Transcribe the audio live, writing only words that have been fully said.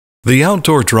The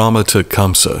outdoor drama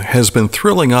Tecumseh has been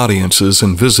thrilling audiences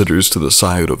and visitors to the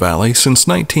Scioto Valley since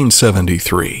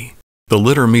 1973. The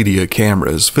Litter Media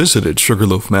cameras visited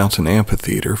Sugarloaf Mountain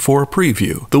Amphitheater for a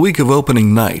preview the week of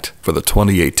opening night for the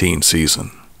 2018 season.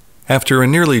 After a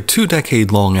nearly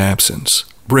two-decade-long absence,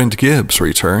 Brent Gibbs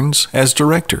returns as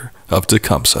director of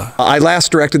Tecumseh. I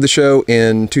last directed the show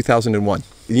in 2001.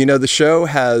 You know, the show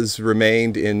has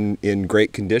remained in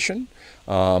great condition.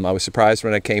 I was surprised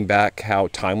when I came back how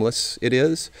timeless it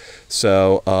is.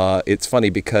 So it's funny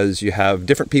because you have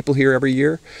different people here every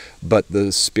year, but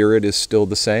the spirit is still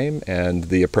the same and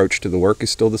the approach to the work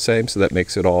is still the same, so that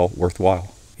makes it all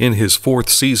worthwhile. In his fourth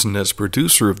season as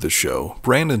producer of the show,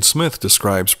 Brandon Smith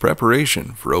describes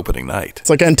preparation for opening night. It's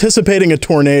like anticipating a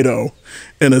tornado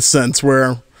in a sense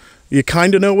where you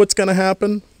kind of know what's going to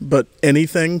happen, but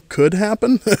anything could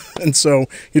happen. And so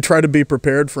you try to be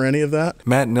prepared for any of that.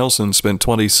 Matt Nelson spent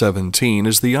 2017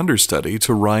 as the understudy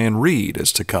to Ryan Reed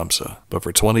as Tecumseh. But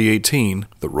for 2018,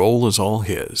 the role is all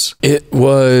his. It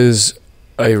was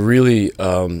a really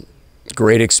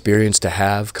great experience to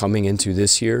have coming into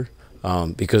this year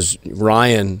because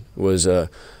Ryan was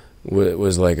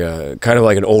like kind of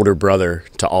like an older brother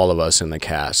to all of us in the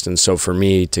cast. And so for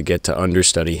me to get to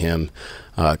understudy him,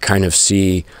 kind of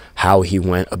see how he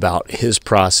went about his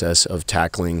process of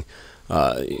tackling,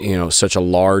 such a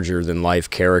larger than life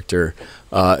character,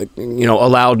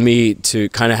 allowed me to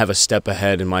kind of have a step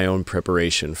ahead in my own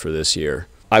preparation for this year.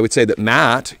 I would say that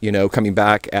Matt, coming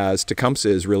back as Tecumseh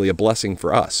is really a blessing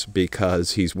for us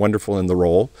because he's wonderful in the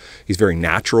role. He's very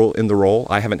natural in the role.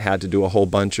 I haven't had to do a whole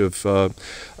bunch of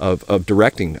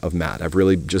directing of Matt. I've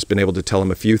really just been able to tell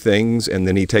him a few things, and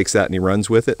then he takes that and he runs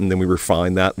with it, and then we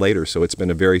refine that later. So it's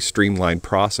been a very streamlined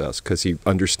process because he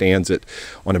understands it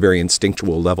on a very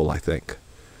instinctual level, I think.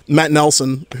 Matt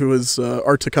Nelson, who is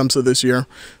our Tecumseh this year,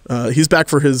 he's back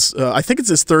for his, I think it's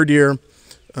his third year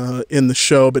in the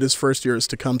show, but his first year as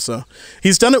Tecumseh.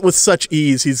 He's done it with such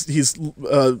ease. He's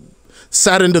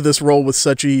sat into this role with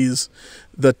such ease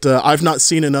that I've not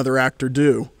seen another actor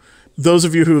do. Those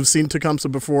of you who have seen Tecumseh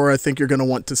before, I think you're going to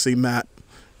want to see Matt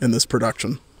in this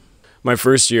production. My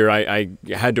first year, I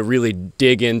had to really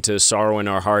dig into Sorrow in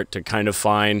Our Heart to kind of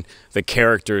find the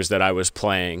characters that I was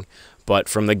playing. But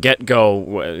from the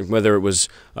get-go, whether it was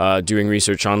doing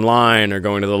research online or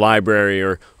going to the library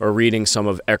or reading some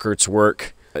of Eckert's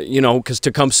work, because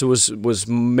Tecumseh was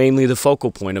mainly the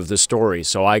focal point of the story,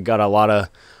 so I got a lot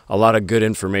of good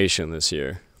information this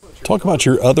year. Talk about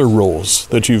your other roles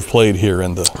that you've played here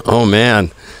in the... Oh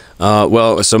man,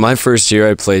 so my first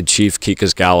year I played Chief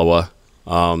Kikasgalawa,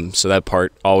 so that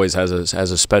part always has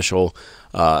a special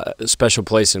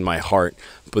place in my heart.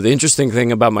 But the interesting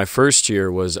thing about my first year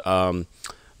was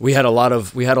we had a lot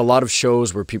of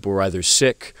shows where people were either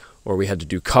sick, or we had to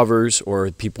do covers,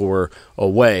 or people were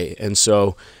away. And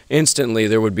so instantly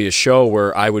there would be a show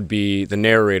where I would be the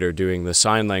narrator doing the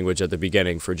sign language at the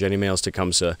beginning for Jenny Mayle's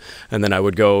Tecumseh, and then I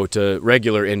would go to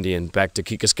regular Indian, back to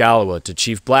Kikasgalawa, to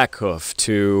Chief Blackhoof,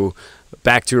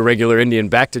 back to a regular Indian,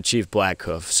 back to Chief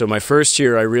Blackhoof. So my first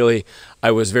year I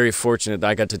was very fortunate that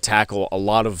I got to tackle a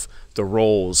lot of the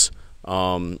roles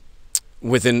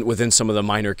within some of the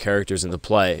minor characters in the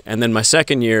play. And then my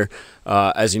second year,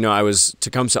 as you know, I was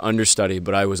Tecumseh understudy,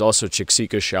 but I was also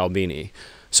Chicksika Shalbini.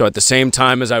 So at the same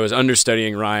time as I was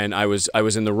understudying Ryan, I was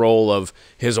in the role of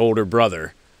his older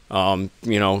brother.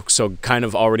 So kind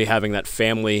of already having that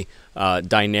family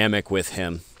dynamic with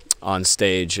him on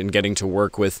stage and getting to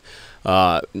work with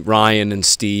Ryan and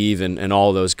Steve and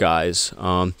all those guys.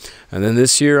 And then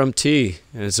this year I'm T,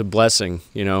 and it's a blessing.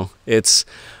 It's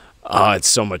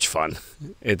so much fun.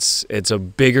 It's a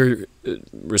bigger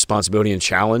responsibility and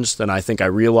challenge than I think I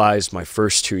realized my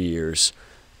first 2 years.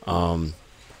 But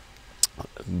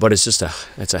it's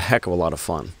a heck of a lot of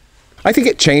fun. I think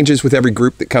it changes with every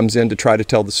group that comes in to try to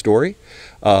tell the story.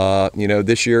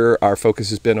 This year our focus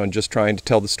has been on just trying to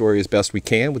tell the story as best we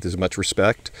can with as much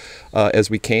respect as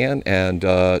we can, and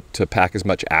to pack as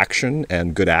much action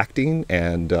and good acting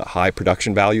and high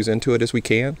production values into it as we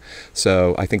can.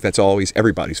 So I think that's always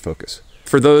everybody's focus.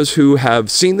 For those who have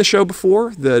seen the show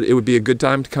before, that it would be a good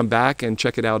time to come back and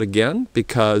check it out again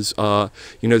because,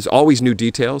 there's always new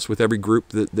details with every group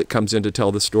that comes in to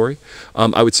tell the story.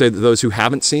 I would say that those who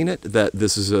haven't seen it, that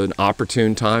this is an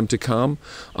opportune time to come.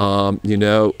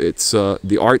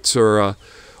 The arts are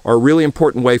are a really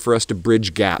important way for us to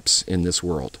bridge gaps in this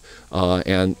world.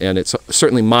 And it's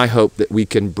certainly my hope that we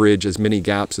can bridge as many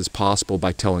gaps as possible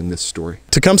by telling this story.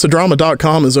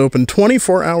 Tecumsehdrama.com is open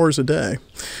 24 hours a day.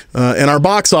 And our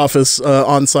box office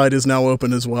on site is now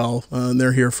open as well. And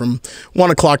they're here from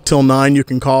 1 o'clock till 9. You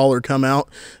can call or come out.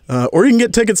 Or you can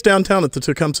get tickets downtown at the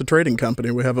Tecumseh Trading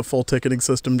Company. We have a full ticketing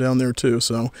system down there too.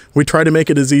 So we try to make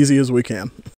it as easy as we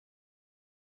can.